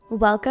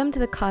Welcome to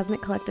the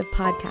Cosmic Collective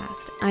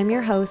podcast. I'm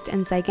your host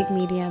and psychic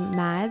medium,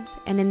 Mads,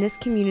 and in this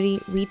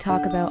community, we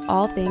talk about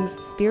all things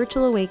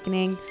spiritual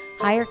awakening,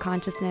 higher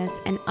consciousness,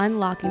 and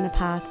unlocking the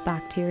path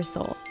back to your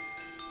soul.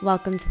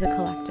 Welcome to the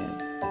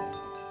collective.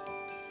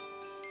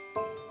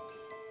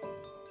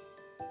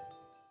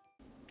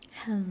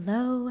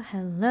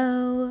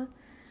 Hello.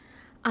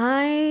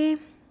 I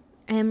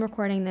am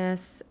recording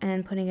this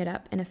and putting it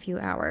up in a few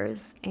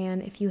hours,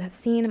 and if you have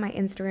seen my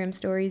Instagram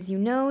stories, you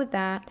know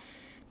that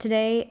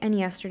today and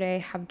yesterday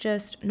have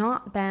just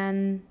not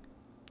been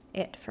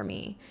it for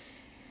me.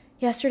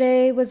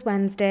 Yesterday was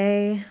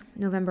Wednesday,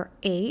 November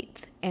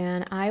 8th,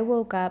 and I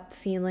woke up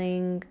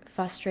feeling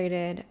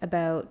frustrated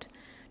about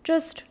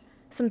just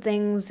some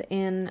things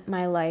in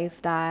my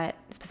life that,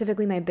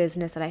 specifically my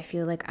business, that I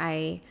feel like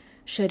I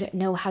should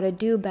know how to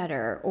do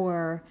better,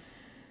 or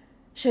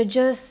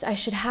I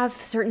should have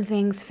certain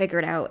things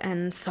figured out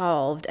and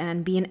solved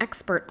and be an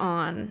expert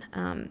on,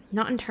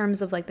 not in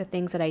terms of like the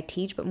things that I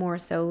teach, but more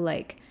so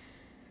like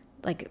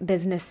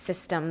business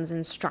systems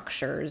and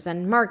structures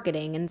and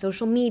marketing and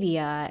social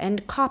media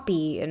and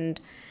copy and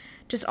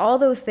just all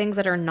those things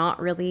that are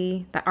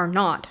definitely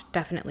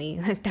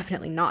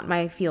not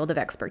my field of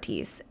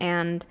expertise.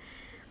 And,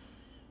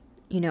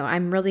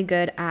 I'm really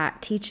good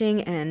at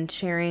teaching and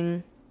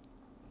sharing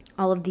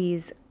all of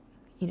these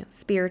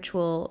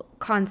spiritual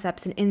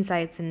concepts and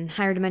insights and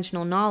higher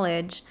dimensional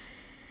knowledge.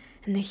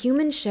 And the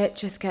human shit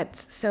just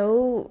gets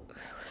so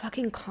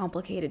fucking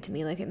complicated to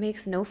me. Like, it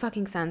makes no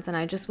fucking sense. And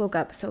I just woke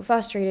up so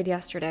frustrated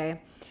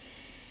yesterday.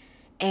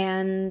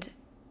 And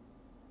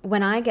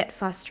when I get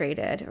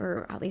frustrated,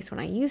 or at least when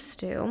I used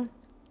to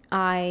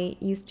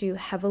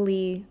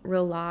heavily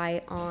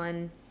rely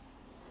on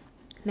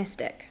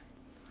Mystic.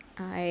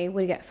 I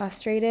would get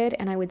frustrated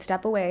and I would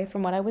step away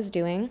from what I was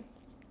doing.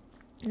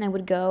 And I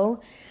would go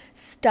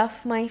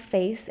stuff my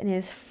face in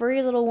his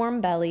furry little warm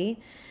belly,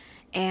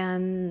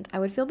 and I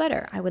would feel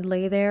better. I would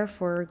lay there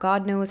for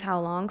God knows how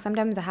long,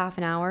 sometimes a half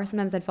an hour.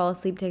 Sometimes I'd fall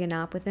asleep, take a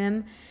nap with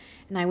him,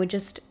 and I would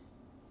just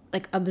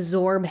like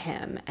absorb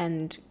him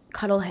and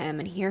cuddle him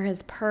and hear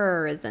his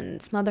purrs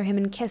and smother him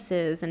in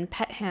kisses and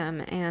pet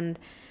him. And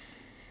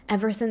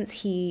ever since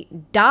he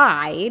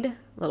died,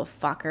 little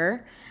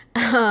fucker,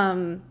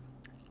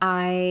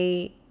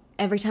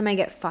 every time I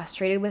get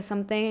frustrated with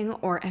something,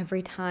 or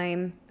every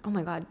time, oh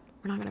my God,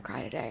 we're not going to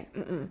cry today.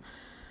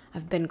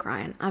 I've been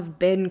crying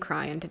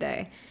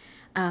today.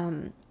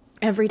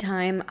 Every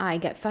time I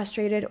get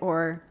frustrated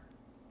or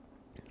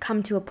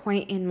come to a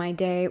point in my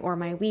day or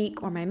my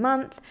week or my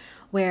month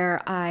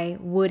where I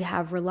would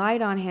have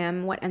relied on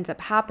him, what ends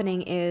up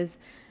happening is,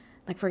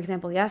 like, for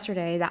example,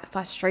 yesterday, that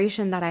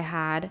frustration that I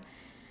had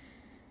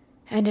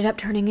ended up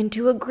turning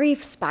into a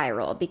grief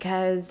spiral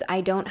because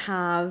I don't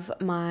have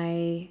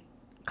my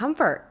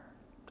comfort.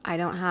 I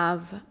don't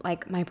have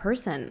like my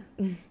person.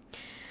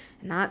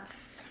 And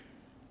that's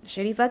a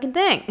shitty fucking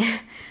thing.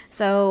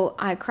 So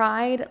I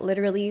cried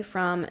literally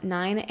from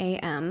 9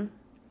 a.m.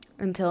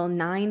 until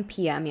 9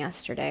 p.m.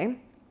 yesterday,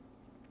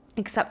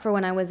 except for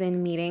when I was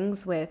in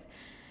meetings with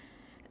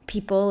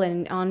people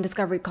and on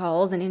discovery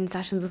calls and in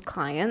sessions with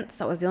clients.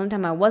 That was the only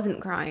time I wasn't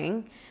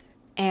crying.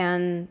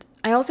 And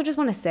I also just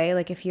want to say,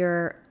 like, if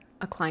you're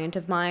a client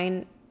of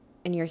mine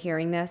and you're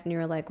hearing this and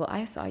you're like, well,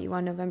 I saw you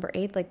on November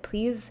 8th, like,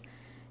 please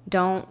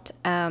don't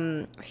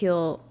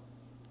feel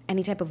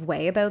any type of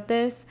way about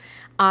this.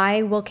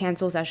 I will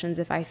cancel sessions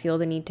if I feel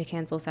the need to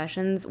cancel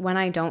sessions. When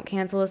I don't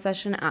cancel a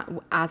session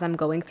as I'm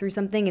going through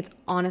something, it's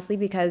honestly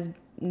because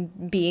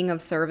being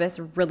of service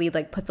really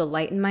like puts a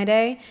light in my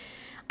day.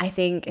 I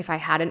think if I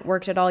hadn't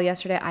worked at all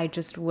yesterday, I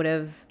just would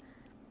have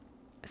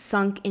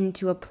sunk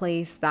into a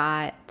place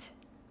that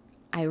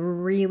I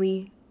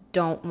really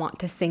don't want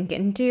to sink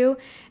into.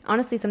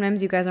 Honestly,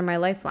 sometimes you guys are my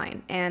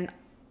lifeline. And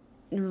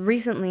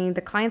recently,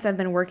 the clients I've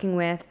been working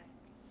with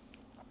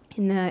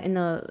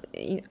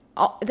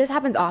this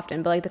happens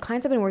often, but like the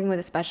clients I've been working with,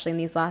 especially in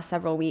these last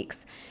several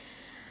weeks,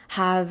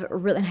 have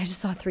really, and I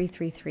just saw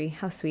 333,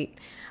 how sweet,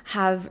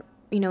 have,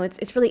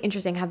 it's really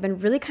interesting, have been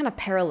really kind of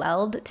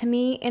paralleled to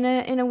me in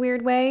a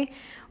weird way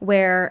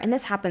where, and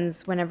this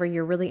happens whenever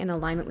you're really in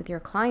alignment with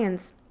your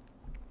clients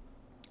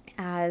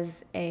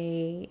as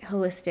a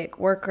holistic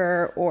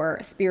worker or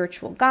a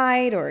spiritual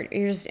guide, or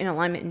you're just in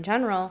alignment in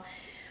general,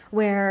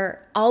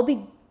 where I'll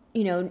be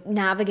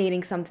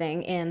navigating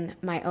something in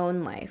my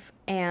own life,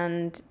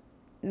 and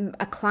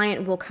a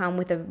client will come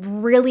with a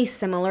really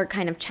similar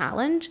kind of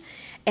challenge.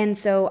 And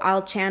so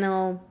I'll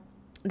channel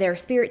their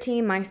spirit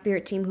team, my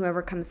spirit team,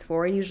 whoever comes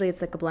forward. Usually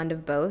it's like a blend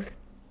of both.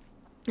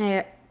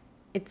 Anyway,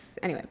 we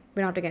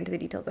don't have to get into the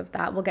details of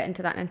that. We'll get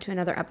into that into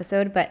another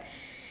episode. But,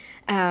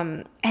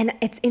 and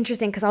it's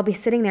interesting because I'll be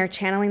sitting there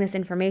channeling this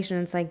information,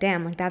 and it's like,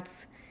 damn, like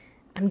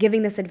I'm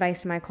giving this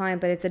advice to my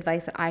client, but it's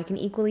advice that I can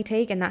equally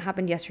take. And that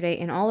happened yesterday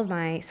in all of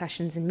my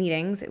sessions and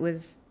meetings. It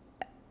was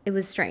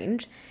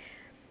strange.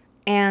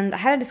 And I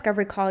had a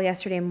discovery call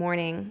yesterday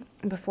morning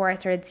before I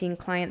started seeing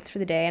clients for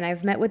the day. And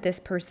I've met with this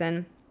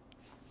person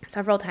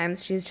several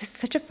times. She's just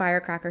such a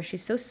firecracker.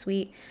 She's so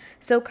sweet,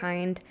 so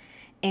kind.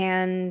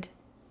 And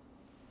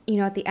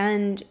at the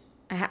end,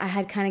 I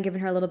had kind of given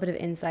her a little bit of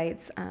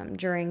insights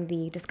during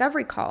the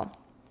discovery call,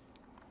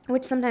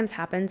 which sometimes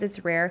happens.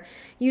 It's rare.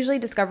 Usually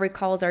discovery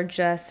calls are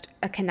just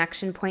a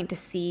connection point to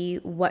see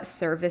what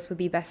service would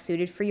be best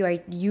suited for you.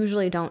 I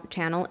usually don't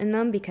channel in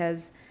them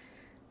because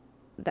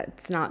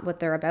that's not what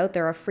they're about.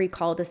 They're a free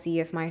call to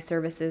see if my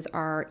services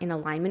are in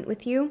alignment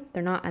with you.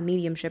 They're not a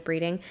mediumship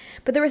reading.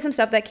 But there was some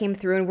stuff that came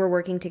through and we're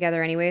working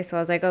together anyway. So I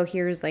was like, oh,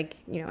 here's I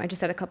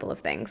just said a couple of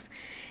things.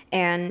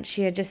 And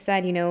she had just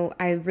said,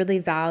 I really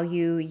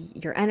value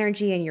your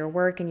energy and your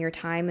work and your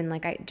time. And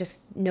I just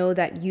know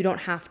that you don't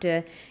have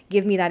to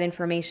give me that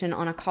information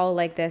on a call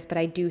like this, but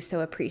I do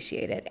so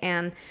appreciate it.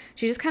 And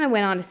she just kind of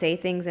went on to say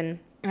things. And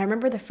I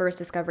remember the first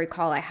discovery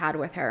call I had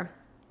with her.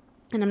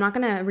 And I'm not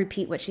going to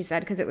repeat what she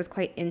said because it was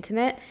quite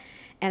intimate.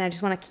 And I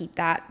just want to keep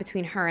that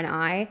between her and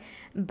I.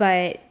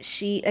 But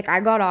I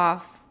got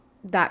off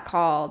that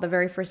call, the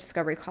very first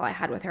discovery call I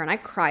had with her, and I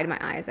cried my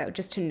eyes out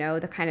just to know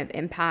the kind of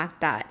impact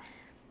that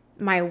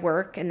my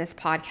work and this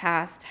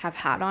podcast have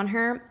had on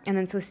her. And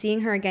then so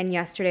seeing her again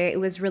yesterday, it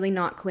was really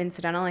not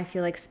coincidental. I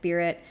feel like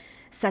Spirit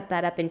set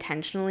that up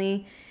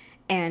intentionally.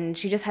 And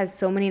she just has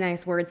so many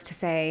nice words to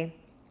say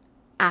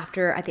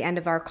at the end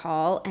of our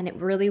call. And it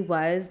really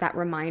was that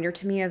reminder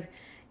to me of,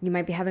 you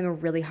might be having a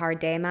really hard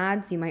day,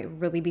 Mads. You might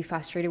really be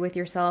frustrated with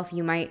yourself.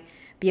 You might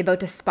be about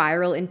to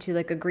spiral into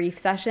a grief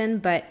session,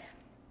 but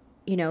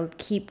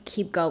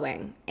keep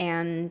going.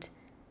 And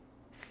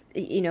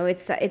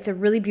it's a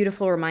really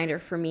beautiful reminder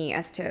for me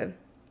as to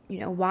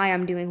why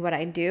I'm doing what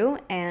I do.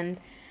 And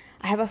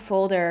I have a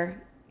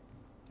folder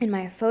in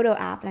my photo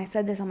app, and I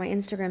said this on my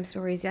Instagram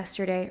stories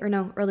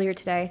earlier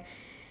today,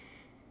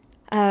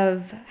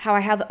 of how I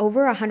have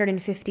over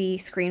 150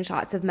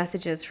 screenshots of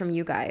messages from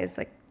you guys,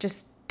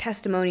 just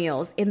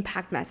testimonials,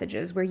 impact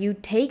messages, where you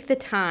take the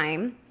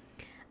time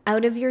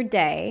out of your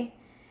day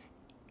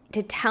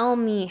to tell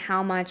me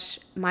how much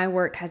my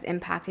work has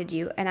impacted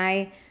you. And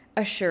I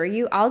assure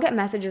you, I'll get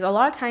messages. A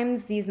lot of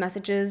times these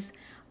messages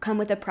come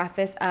with a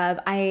preface of,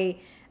 I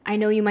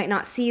know you might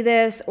not see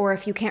this, or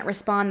if you can't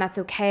respond, that's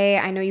okay.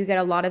 I know you get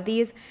a lot of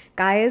these.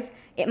 Guys,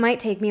 it might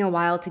take me a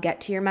while to get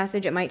to your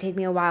message. It might take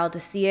me a while to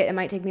see it. It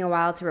might take me a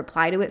while to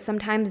reply to it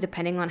sometimes,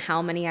 depending on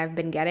how many I've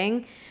been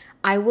getting.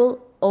 I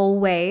will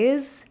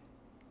always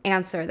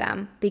answer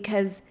them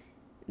because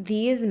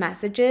these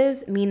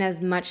messages mean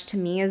as much to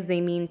me as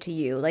they mean to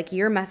you.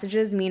 Your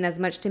messages mean as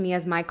much to me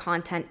as my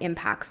content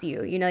impacts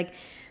you.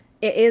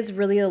 It is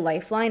really a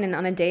lifeline. And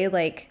on a day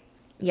like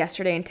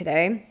yesterday and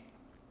today,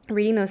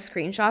 reading those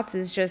screenshots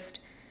is just,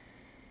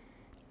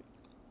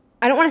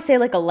 I don't want to say a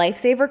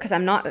lifesaver because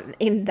I'm not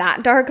in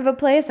that dark of a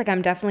place.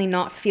 I'm definitely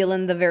not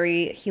feeling the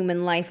very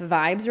human life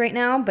vibes right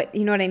now, but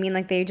you know what I mean?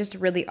 They just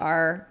really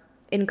are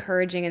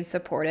encouraging and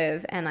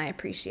supportive, and I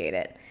appreciate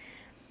it.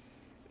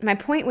 My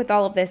point with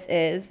all of this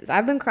is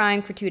I've been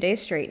crying for 2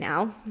 days straight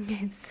now.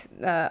 It's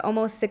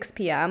almost 6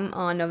 p.m.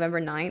 on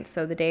November 9th,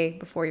 so the day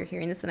before you're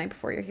hearing this, the night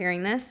before you're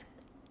hearing this.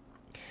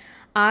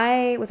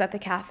 I was at the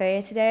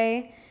cafe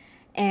today,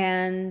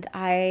 and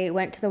I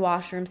went to the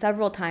washroom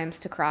several times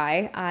to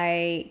cry.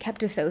 I kept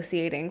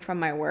dissociating from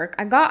my work.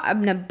 I got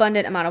an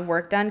abundant amount of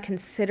work done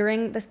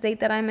considering the state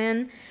that I'm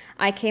in.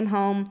 I came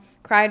home,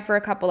 cried for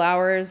a couple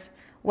hours,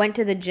 went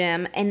to the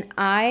gym, and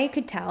I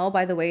could tell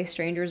by the way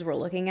strangers were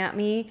looking at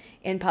me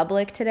in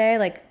public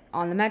today,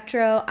 on the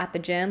metro, at the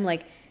gym,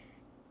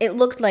 it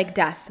looked like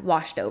death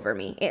washed over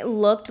me. It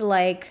looked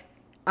like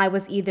I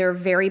was either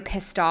very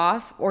pissed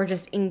off or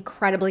just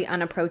incredibly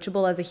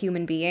unapproachable as a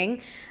human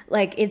being.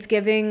 It's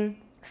giving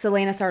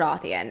Selena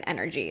Sardothian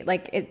energy.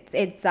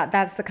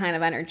 That's the kind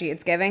of energy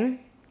it's giving.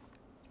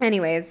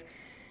 Anyways,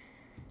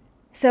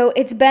 so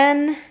it's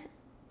been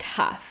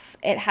tough.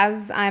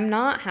 I'm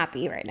not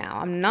happy right now.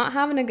 I'm not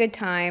having a good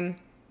time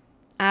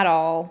at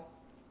all.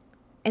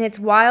 And it's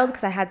wild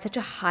because I had such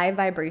a high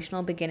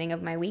vibrational beginning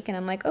of my week, and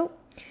I'm like, oh,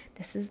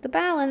 this is the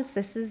balance.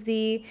 This is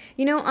the,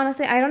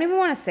 honestly, I don't even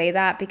want to say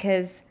that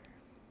because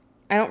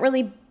I don't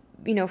really,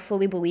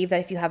 fully believe that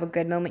if you have a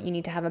good moment, you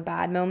need to have a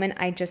bad moment.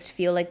 I just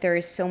feel like there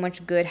is so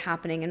much good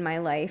happening in my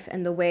life,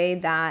 and the way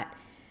that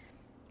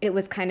it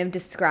was kind of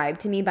described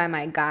to me by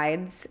my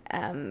guides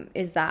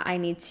is that I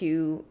need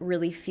to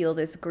really feel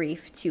this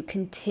grief to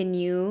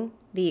continue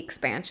the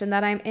expansion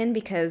that I'm in,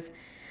 because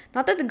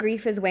not that the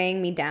grief is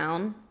weighing me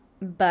down,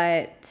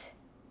 but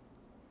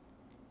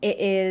it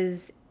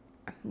is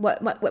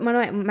what one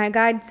of my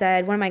guides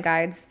said. One of my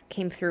guides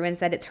came through and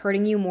said, it's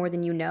hurting you more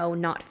than you know,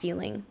 not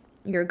feeling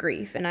your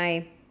grief. And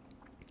I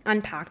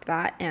unpacked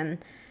that, and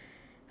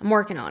I'm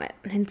working on it.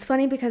 And it's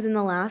funny because in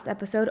the last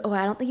episode,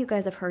 I don't think you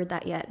guys have heard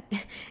that yet.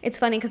 It's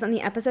funny because on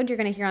the episode you're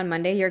going to hear on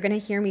Monday, you're going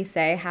to hear me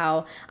say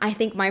how I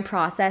think my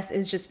process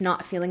is just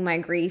not feeling my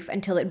grief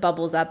until it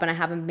bubbles up and I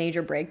have a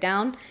major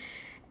breakdown.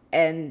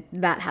 And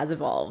that has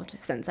evolved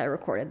since I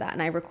recorded that.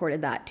 And I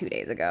recorded that 2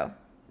 days ago.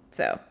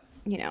 So,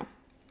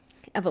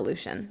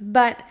 evolution.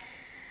 But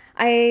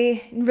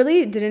I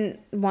really didn't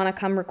want to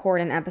come record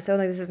an episode.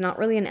 This is not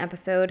really an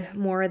episode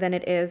more than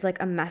it is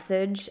a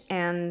message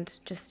and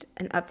just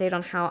an update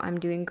on how I'm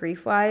doing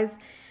grief-wise.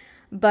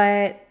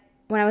 But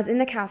when I was in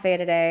the cafe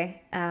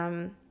today,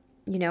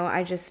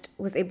 I just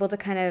was able to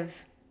kind of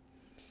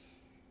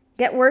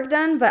get work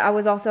done, but I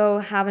was also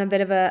having a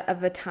bit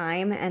of a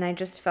time, and I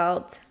just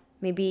felt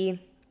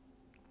maybe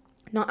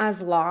not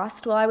as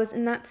lost while I was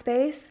in that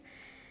space.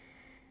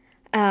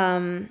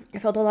 I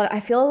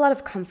feel a lot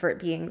of comfort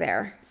being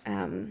there.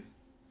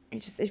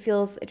 It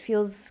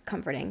feels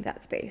comforting,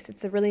 that space.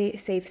 It's a really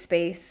safe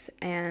space,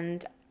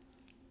 and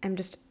I'm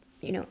just,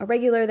 a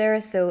regular there,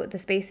 so the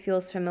space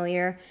feels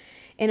familiar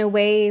in a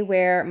way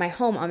where my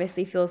home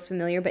obviously feels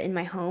familiar, but in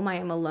my home I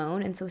am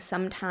alone, and so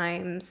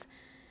sometimes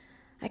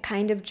I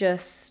kind of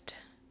just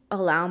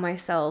allow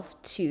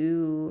myself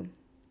to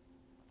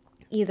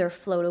either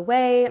float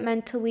away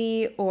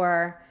mentally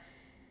or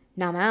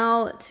numb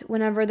out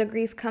whenever the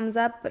grief comes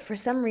up. But for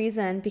some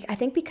reason, I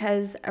think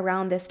because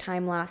around this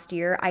time last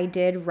year, I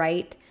did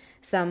write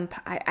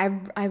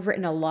I've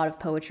written a lot of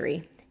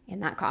poetry in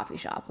that coffee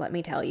shop. Let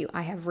me tell you,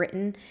 I have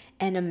written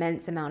an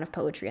immense amount of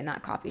poetry in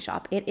that coffee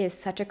shop. It is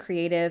such a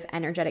creative,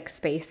 energetic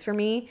space for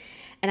me.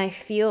 And I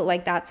feel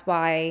like that's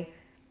why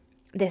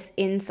this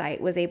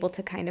insight was able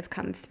to kind of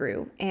come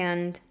through.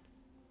 And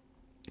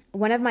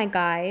one of my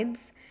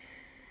guides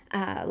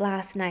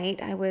last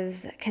night I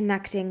was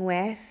connecting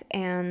with,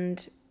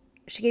 and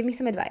she gave me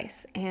some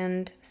advice.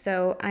 And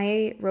so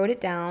I wrote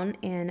it down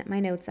in my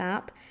notes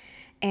app,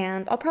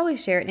 and I'll probably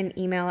share it in an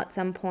email at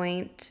some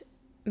point,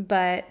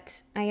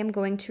 but I am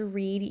going to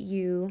read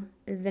you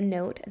the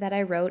note that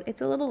I wrote.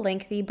 It's a little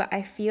lengthy, but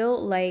I feel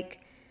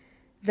like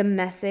the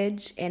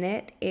message in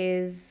it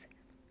is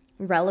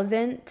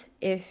relevant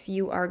if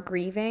you are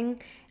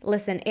grieving.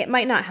 Listen, it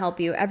might not help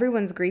you.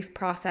 Everyone's grief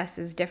process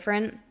is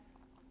different,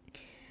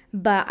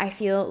 but I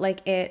feel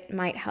like it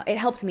might help. It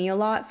helps me a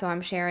lot, so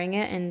I'm sharing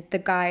it. And the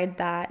guide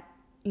that,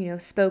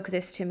 spoke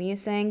this to me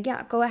is saying,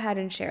 yeah, go ahead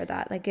and share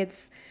that. Like,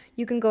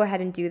 you can go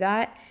ahead and do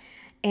that.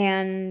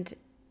 And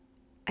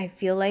I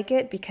feel like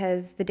it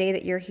because the day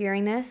that you're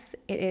hearing this,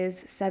 it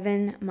is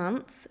 7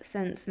 months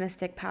since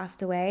Mystic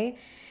passed away,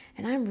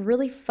 and I'm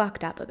really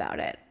fucked up about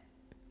it.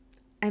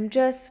 I'm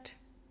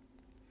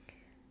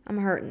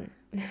hurting.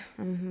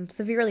 I'm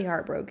severely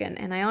heartbroken,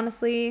 and I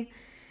honestly,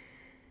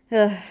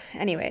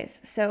 anyways,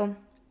 so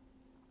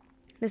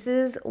this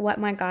is what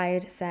my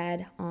guide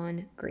said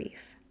on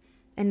grief,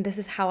 and this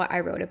is how I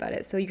wrote about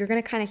it. So you're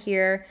going to kind of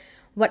hear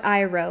what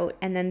I wrote,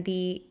 and then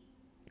the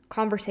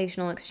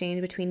conversational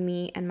exchange between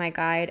me and my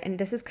guide, and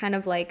this is kind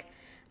of like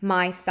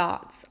my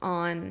thoughts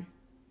on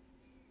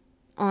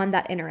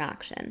that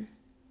interaction.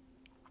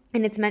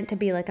 And it's meant to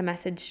be like a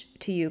message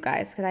to you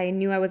guys, because I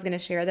knew I was going to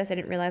share this. I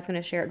didn't realize I was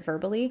going to share it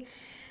verbally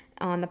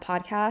on the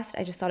podcast.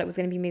 I just thought it was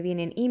going to be maybe in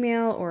an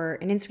email or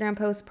an Instagram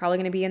post, probably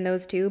going to be in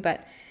those too,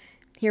 but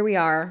here we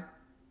are.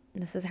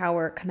 This is how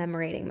we're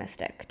commemorating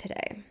Mystic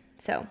today.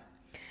 So,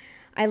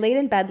 I laid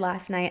in bed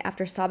last night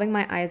after sobbing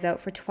my eyes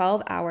out for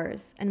 12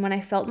 hours, and when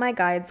I felt my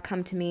guides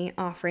come to me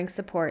offering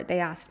support, they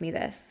asked me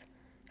this: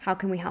 how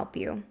can we help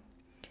you?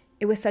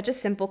 It was such a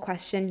simple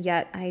question,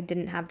 yet I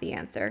didn't have the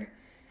answer.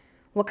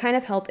 What kind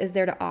of help is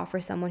there to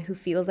offer someone who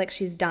feels like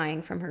she's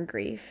dying from her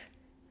grief?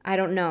 I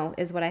don't know,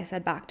 is what I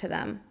said back to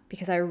them,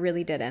 because I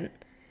really didn't.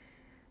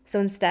 So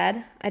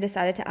instead, I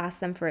decided to ask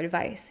them for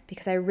advice,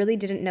 because I really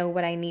didn't know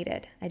what I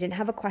needed. I didn't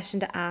have a question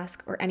to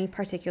ask or any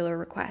particular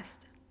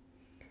request.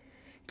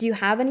 Do you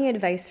have any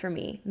advice for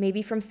me,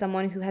 maybe from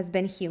someone who has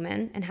been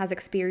human and has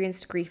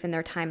experienced grief in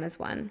their time as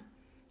one?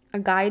 A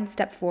guide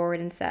stepped forward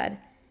and said,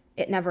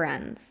 "It never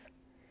ends."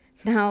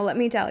 Now, let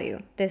me tell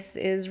you, this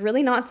is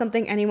really not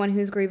something anyone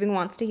who's grieving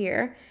wants to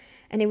hear,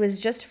 and it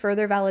was just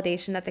further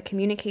validation that the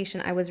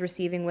communication I was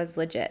receiving was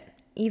legit,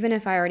 even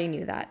if I already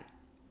knew that.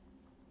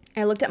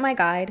 I looked at my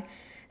guide,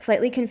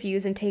 slightly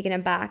confused and taken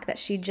aback that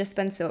she'd just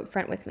been so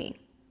upfront with me.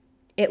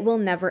 "It will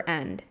never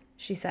end,"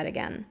 she said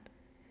again.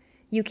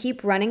 "You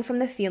keep running from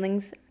the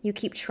feelings, you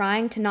keep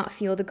trying to not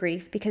feel the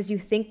grief because you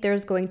think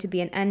there's going to be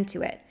an end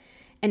to it,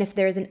 and if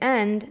there's an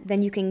end,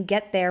 then you can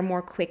get there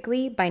more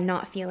quickly by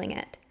not feeling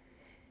it.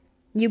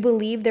 You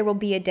believe there will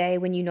be a day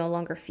when you no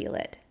longer feel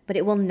it, but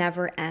it will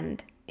never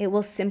end. It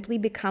will simply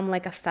become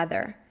like a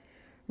feather.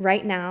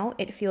 Right now,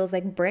 it feels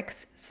like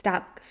bricks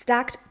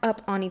stacked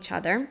up on each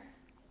other,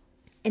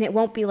 and it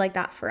won't be like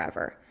that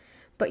forever.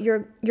 But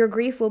your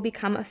grief will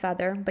become a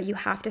feather, but you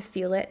have to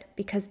feel it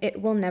because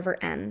it will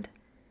never end."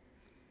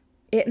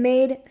 It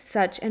made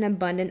such an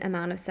abundant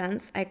amount of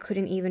sense, I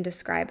couldn't even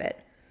describe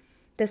it.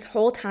 This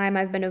whole time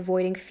I've been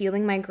avoiding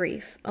feeling my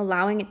grief,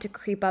 allowing it to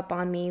creep up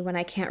on me when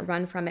I can't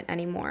run from it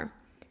anymore.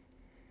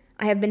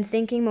 I have been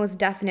thinking most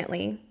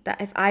definitely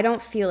that if I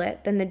don't feel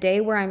it, then the day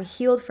where I'm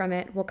healed from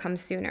it will come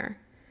sooner.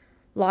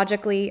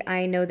 Logically,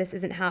 I know this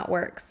isn't how it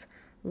works.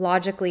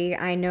 Logically,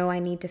 I know I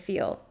need to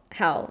feel.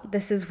 Hell,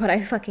 this is what I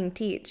fucking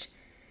teach.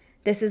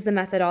 This is the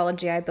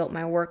methodology I built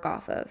my work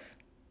off of.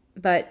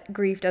 But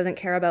grief doesn't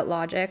care about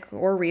logic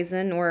or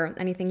reason or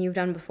anything you've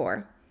done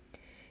before.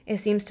 It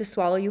seems to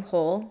swallow you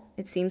whole.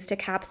 It seems to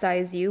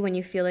capsize you when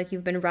you feel like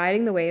you've been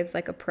riding the waves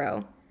like a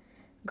pro.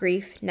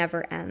 Grief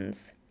never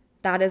ends.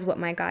 That is what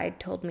my guide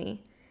told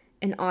me.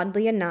 And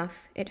oddly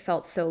enough, it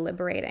felt so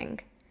liberating.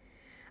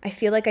 I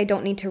feel like I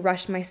don't need to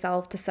rush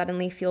myself to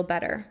suddenly feel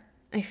better.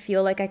 I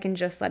feel like I can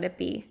just let it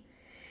be.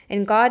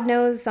 And God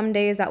knows some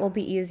days that will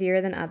be easier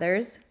than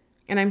others,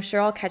 and I'm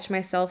sure I'll catch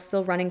myself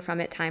still running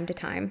from it time to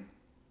time.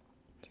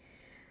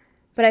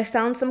 But I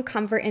found some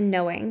comfort in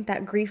knowing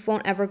that grief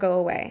won't ever go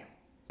away,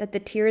 that the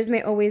tears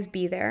may always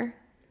be there,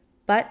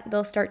 but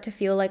they'll start to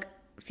feel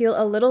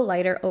a little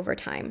lighter over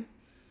time.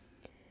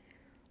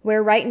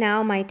 Where right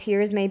now my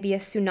tears may be a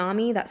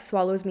tsunami that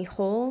swallows me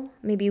whole,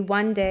 maybe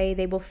one day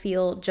they will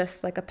feel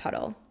just like a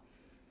puddle.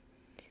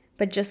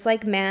 But just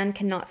like man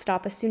cannot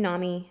stop a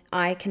tsunami,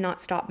 I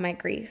cannot stop my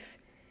grief.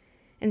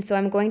 And so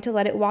I'm going to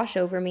let it wash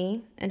over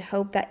me and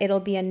hope that it'll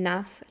be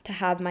enough to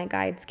have my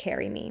guides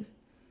carry me.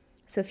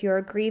 So if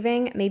you're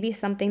grieving, maybe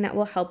something that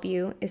will help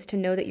you is to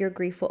know that your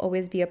grief will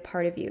always be a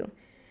part of you,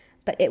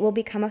 but it will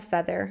become a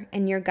feather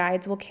and your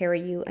guides will carry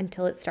you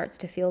until it starts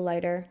to feel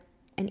lighter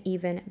and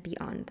even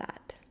beyond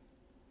that.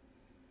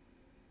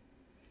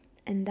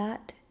 And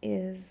that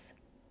is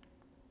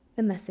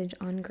the message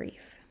on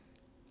grief.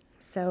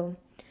 So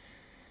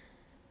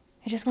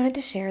I just wanted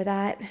to share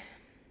that.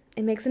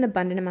 It makes an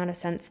abundant amount of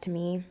sense to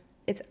me.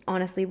 It's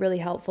honestly really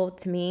helpful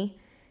to me.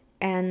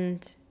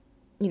 And,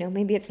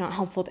 maybe it's not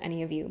helpful to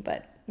any of you,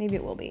 but maybe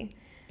it will be.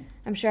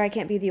 I'm sure I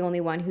can't be the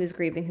only one who's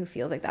grieving who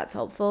feels like that's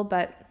helpful,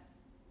 but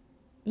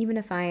even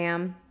if I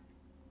am,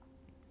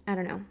 I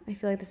don't know. I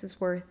feel like this is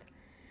worth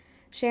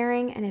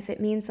sharing. And if it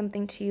means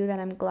something to you, then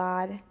I'm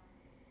glad.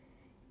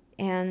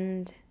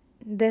 And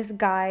this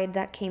guide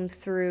that came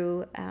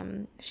through,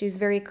 she's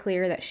very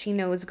clear that she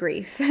knows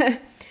grief.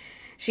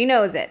 She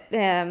knows it.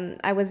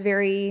 I was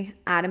very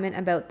adamant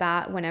about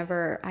that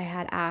whenever I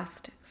had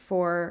asked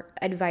for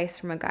advice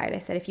from a guide. I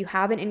said, if you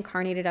haven't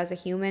incarnated as a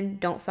human,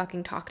 don't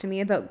fucking talk to me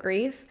about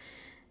grief.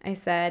 I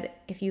said,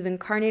 if you've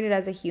incarnated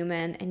as a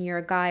human and you're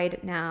a guide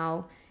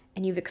now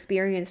and you've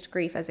experienced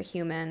grief as a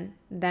human,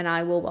 then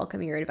I will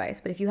welcome your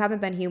advice. But if you haven't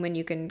been human,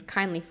 you can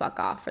kindly fuck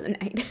off for the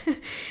night.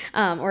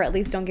 Or at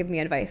least don't give me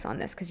advice on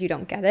this because you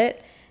don't get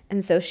it.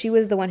 And so she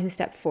was the one who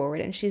stepped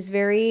forward, and she's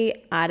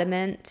very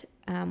adamant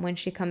when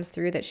she comes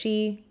through that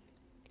she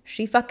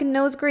fucking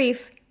knows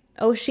grief.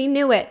 Oh, she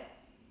knew it.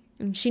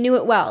 And she knew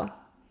it well.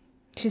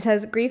 She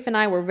says grief and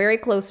I were very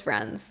close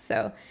friends.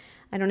 So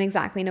I don't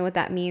exactly know what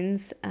that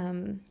means.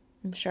 I'm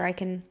sure I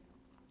can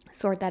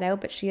sort that out,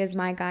 but she is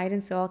my guide,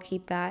 and so I'll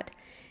keep that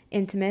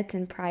intimate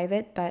and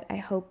private. But I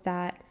hope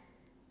that,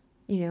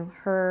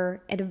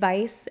 her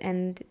advice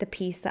and the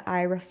piece that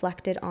I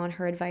reflected on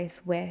her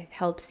advice with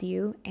helps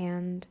you.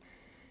 And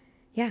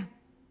yeah,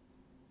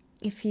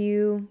 if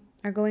you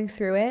are going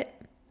through it,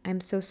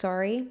 I'm so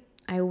sorry.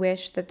 I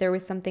wish that there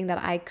was something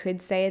that I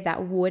could say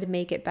that would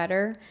make it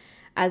better.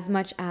 As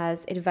much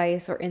as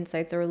advice or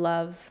insights or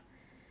love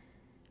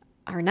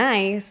are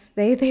nice,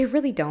 they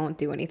really don't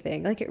do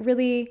anything. Like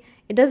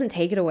it doesn't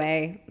take it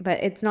away,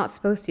 but it's not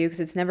supposed to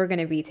because it's never going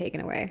to be taken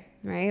away,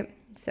 right?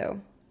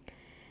 So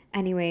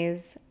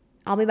anyways,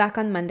 I'll be back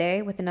on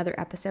Monday with another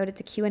episode. It's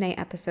a Q&A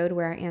episode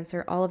where I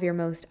answer all of your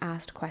most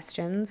asked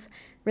questions.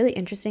 Really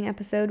interesting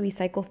episode. We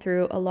cycle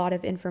through a lot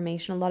of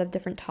information, a lot of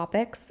different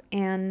topics,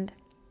 and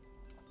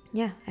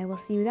yeah, I will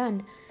see you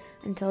then.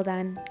 Until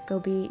then, go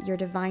be your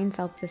divine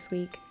self this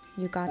week.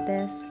 You got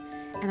this.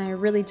 And I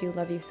really do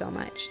love you so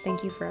much.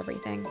 Thank you for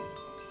everything.